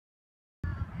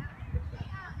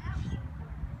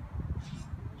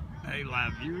Hey,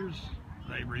 live viewers,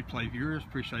 hey, replay viewers,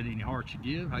 appreciate any hearts you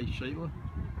give. Hey, Sheila.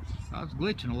 I was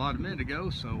glitching a lot a minute ago,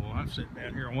 so I'm sitting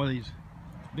down here on one of these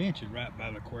benches right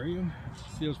by the aquarium.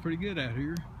 Feels pretty good out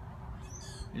here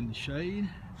in the shade.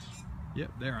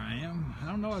 Yep, there I am. I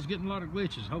don't know, I was getting a lot of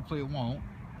glitches. Hopefully it won't.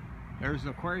 There's the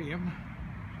aquarium.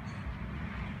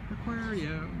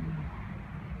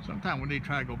 Sometime we need to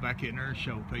try to go back in there and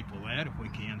show people that if we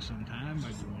can sometime,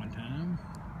 maybe one time.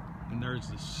 And there's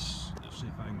this, let's see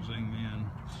if I can zoom in.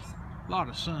 A lot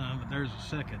of sun, but there's the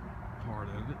second part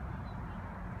of it.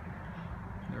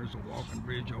 There's a walking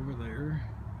bridge over there.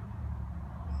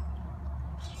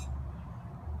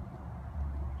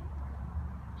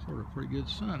 Sort of pretty good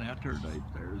sun out there today.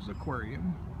 There's the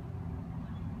aquarium.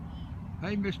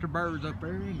 Hey, Mr. Bird's up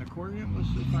there in the aquarium. Let's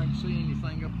see if I can see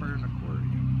anything up there in the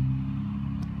aquarium.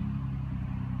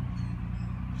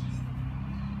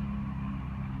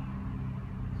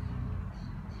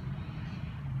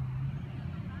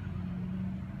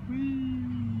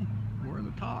 Whee! We're at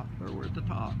the top. There, we're at the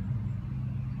top.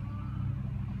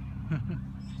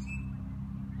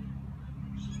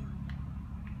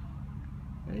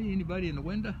 Hey, anybody in the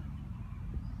window?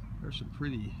 There's some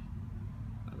pretty,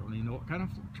 I don't even know what kind of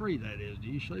tree that is. Do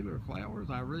you see their flowers?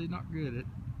 I'm really not good at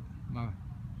my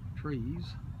trees.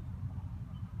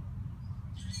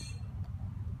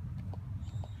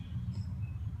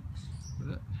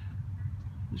 But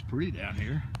it's pretty down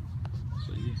here.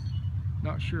 See,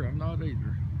 not sure, I'm not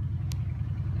either.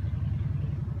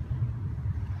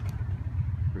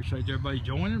 Appreciate everybody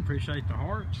joining, appreciate the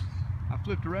hearts. I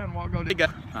flipped around a while ago.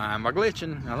 I'm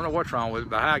glitching. I don't know what's wrong with it,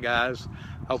 but hi guys.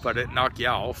 Hope I didn't knock you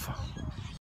off.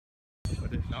 I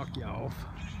didn't knock you off.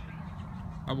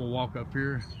 I'm gonna walk up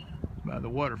here by the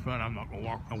waterfront. I'm not gonna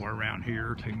walk nowhere around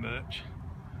here too much.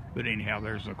 But anyhow,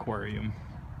 there's the aquarium.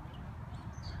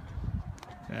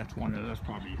 That's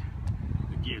probably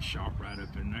the gift shop right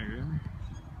up in there.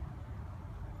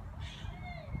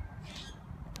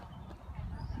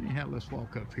 Anyhow, let's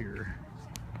walk up here.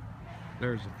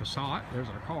 There's a Passat, there's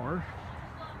our car.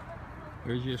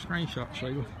 There's your screenshot,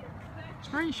 Sheila.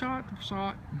 Screenshot the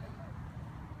Passat.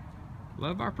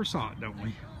 Love our Passat, don't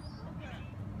we?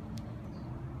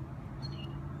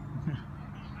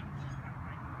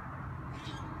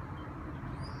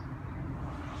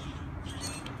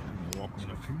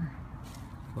 Walking up here.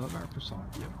 Love our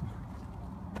Passat, yep.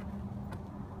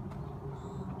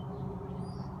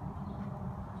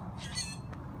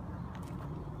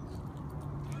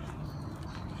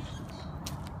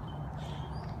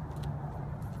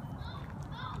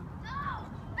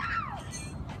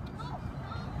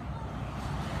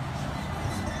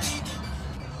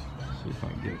 See if I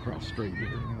can get across the street here.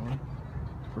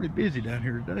 It's pretty busy down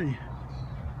here today.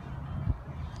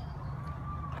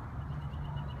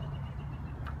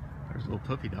 There's a little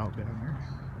puppy dog down there.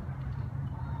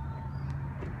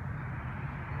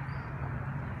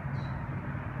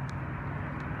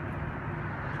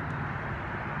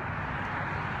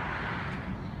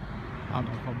 I don't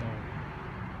know if I'm gonna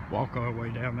walk all the way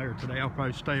down there today. I'll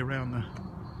probably stay around the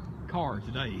car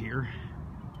today here.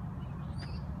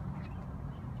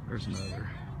 There's another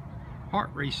heart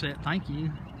reset, thank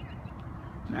you.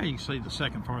 Now you can see the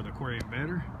second part of the aquarium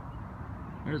better.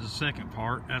 There's the second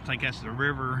part. I think that's the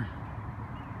river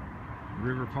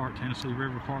part, Tennessee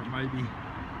River part maybe.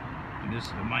 And this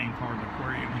is the main part of the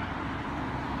aquarium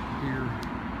here.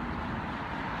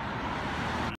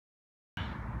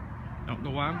 Don't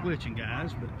know why I'm glitching,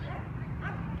 guys, but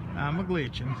I'm a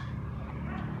glitching.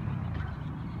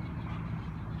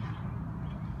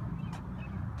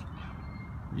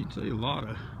 You can see a lot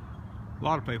of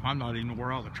people. I'm not even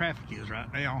where all the traffic is right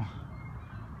now.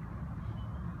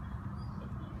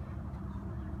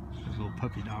 There's a little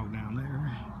puppy dog down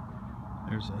there.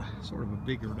 There's a sort of a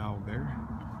bigger dog there.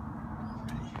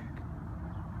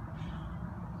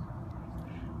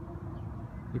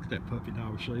 Look at that puppy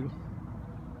dog, Sheila.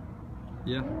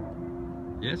 Yeah,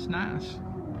 it's nice.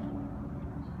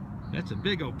 That's a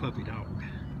big old puppy dog.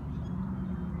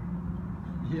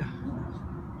 Yeah.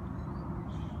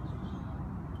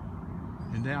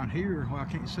 And down here, well, I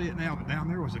can't see it now, but down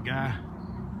there was a guy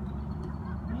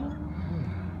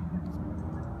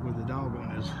with a dog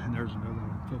on his, and there's another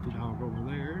puppy dog over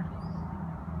there.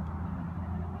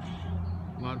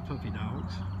 A lot of puppy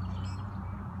dogs.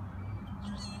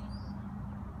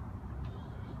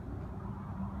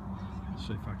 Let's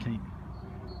see if I can't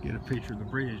get a picture of the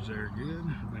bridge there good.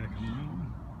 Back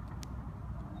on.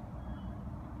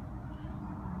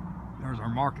 There's our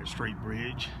Market Street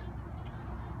Bridge.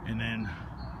 And then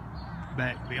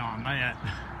back beyond that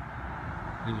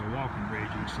is a walking bridge. You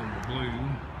can see the blue.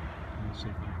 Let's see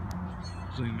if I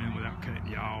can zoom in without cutting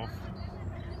you off.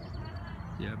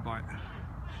 Yeah,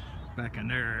 back in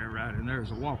there, right in there is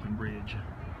a walking bridge.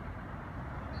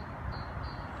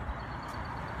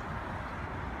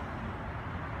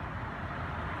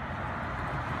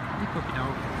 You puppy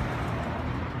dog.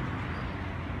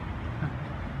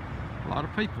 A lot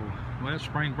of people. Well,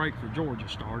 spring break for Georgia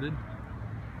started,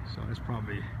 so that's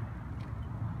probably a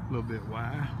little bit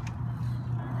why.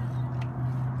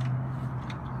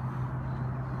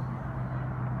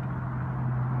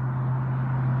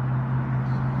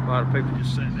 A lot of people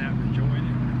just sitting out and enjoying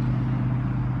it.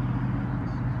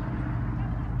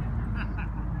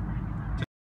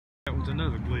 That was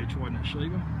another glitch, wasn't it,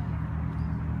 Sheila?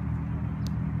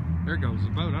 There goes the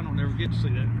boat. I don't ever get to see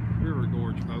that River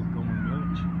Gorge boat going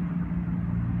much.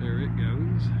 There it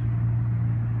goes.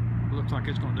 It looks like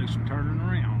it's going to do some turning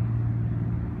around.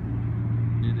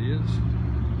 It is.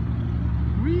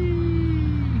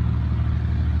 Whee!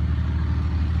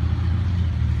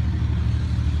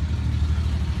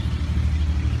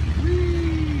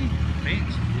 Whee!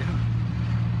 Fancy, yeah.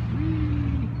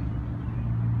 Whee!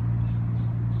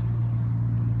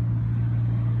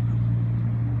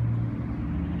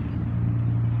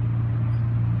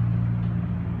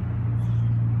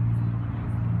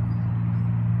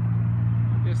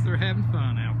 I guess they're having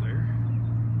fun out there.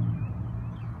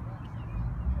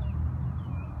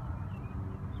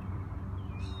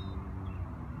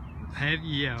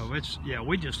 Yeah,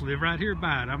 we just live right here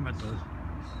by it. I'm by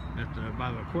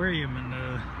the aquarium, and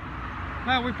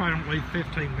well, we probably don't leave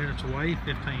 15 minutes away,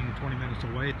 15-20 minutes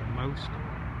away at the most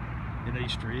in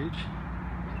East Ridge.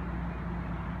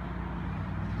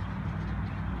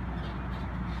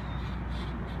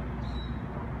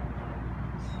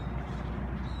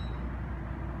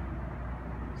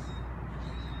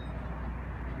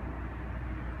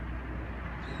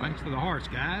 Thanks for the hearts,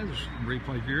 guys.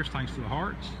 Replay viewers, thanks for the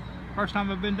hearts. First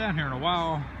time I've been down here in a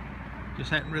while. Just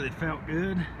hadn't really felt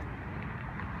good.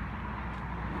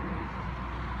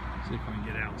 See if I can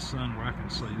get out in the sun where I can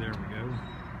see. There we go.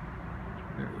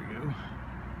 There we go.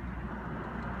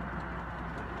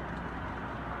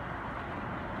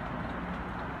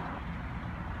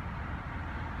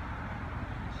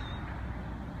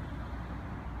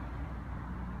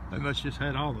 They must just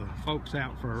had all the folks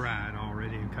out for a ride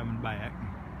already and coming back.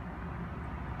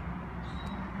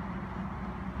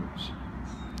 Oops.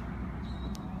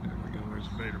 There we go. There's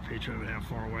a better picture of how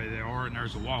far away they are, and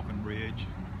there's a walking bridge.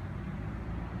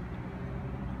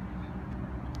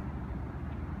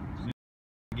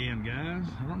 Again, guys,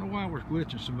 I don't know why we're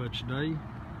glitching so much today.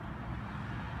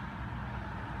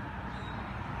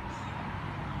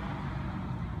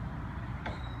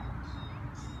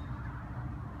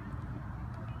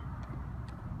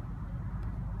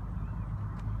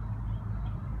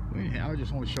 Anyhow, I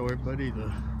just want to show everybody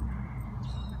the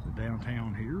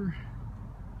downtown here.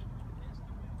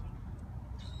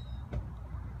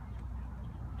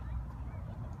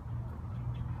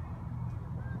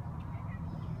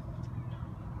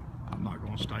 I'm not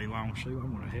going to stay long, Sue.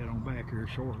 I'm going to head on back here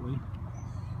shortly.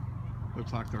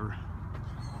 Looks like they're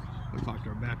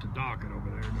about to dock it over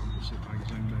there. Let me see if I can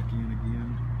zoom back in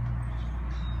again.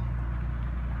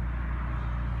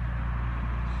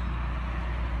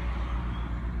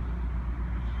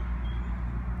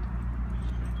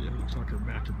 Yeah, it looks like they're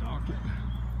about to dock it.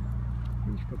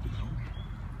 Where's puppy dog?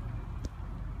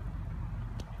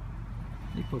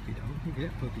 Hey, puppy dog. Look at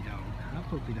that puppy dog. Hi,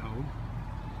 puppy dog.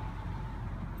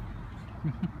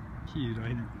 Cute,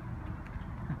 ain't it?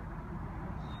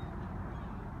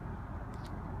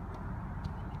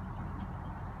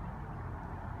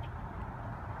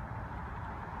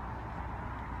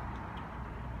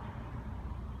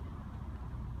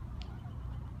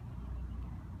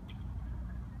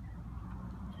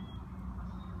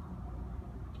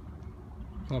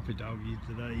 Puppy doggies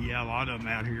today. Yeah, a lot of them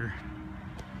out here.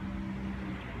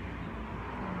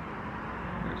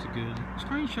 That's a good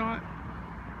screenshot.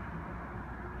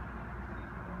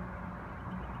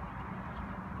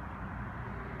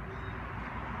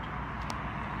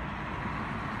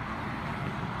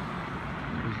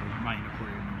 There's the main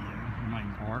aquarium again, the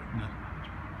main part, and the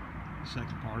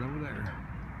second part over there.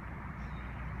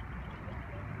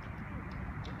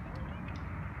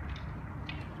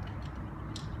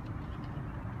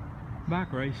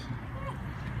 Back race.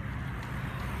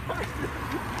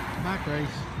 Back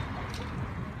race.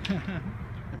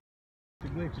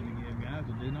 Glitching again, guys.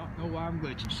 I do not know why I'm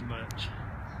glitching so much.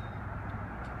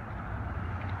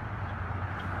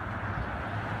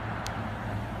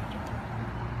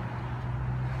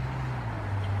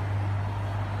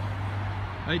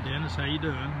 Hey Dennis, how you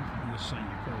doing? I'm just seeing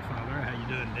your profile there. How you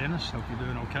doing, Dennis? Hope you're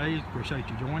doing okay. Appreciate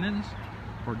you joining us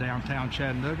for downtown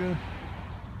Chattanooga.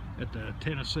 at the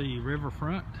Tennessee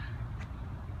Riverfront.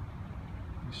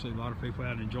 You see a lot of people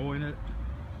out enjoying it.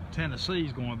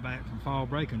 Tennessee's going back from fall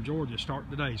break, and Georgia start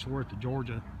today, so we're at the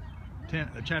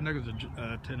Chattanooga's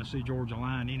the Tennessee-Georgia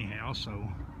line anyhow, so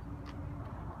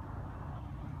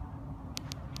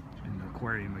in the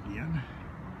aquarium again.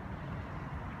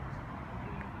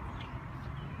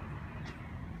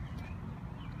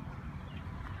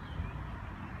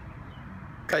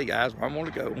 Okay guys, where I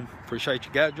want to go. Appreciate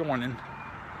you guys joining.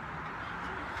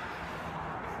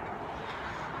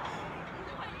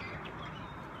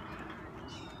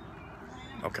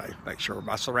 Okay, make sure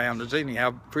my surroundings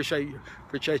anyhow. Appreciate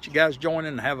you guys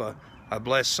joining, and have a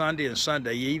blessed Sunday and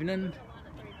Sunday evening.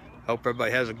 Hope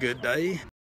everybody has a good day.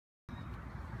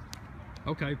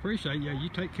 Okay, appreciate you. You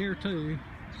take care too.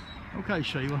 Okay,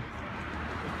 Sheila.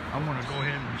 I want to go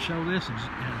ahead and show this and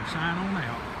sign on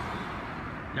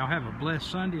out. Y'all have a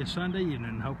blessed Sunday and Sunday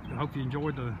evening. Hope you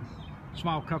enjoyed the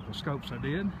small couple of scopes I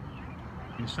did.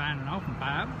 And signing off in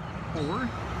 5, 4,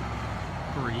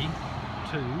 3,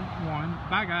 2, 1.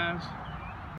 Bye guys.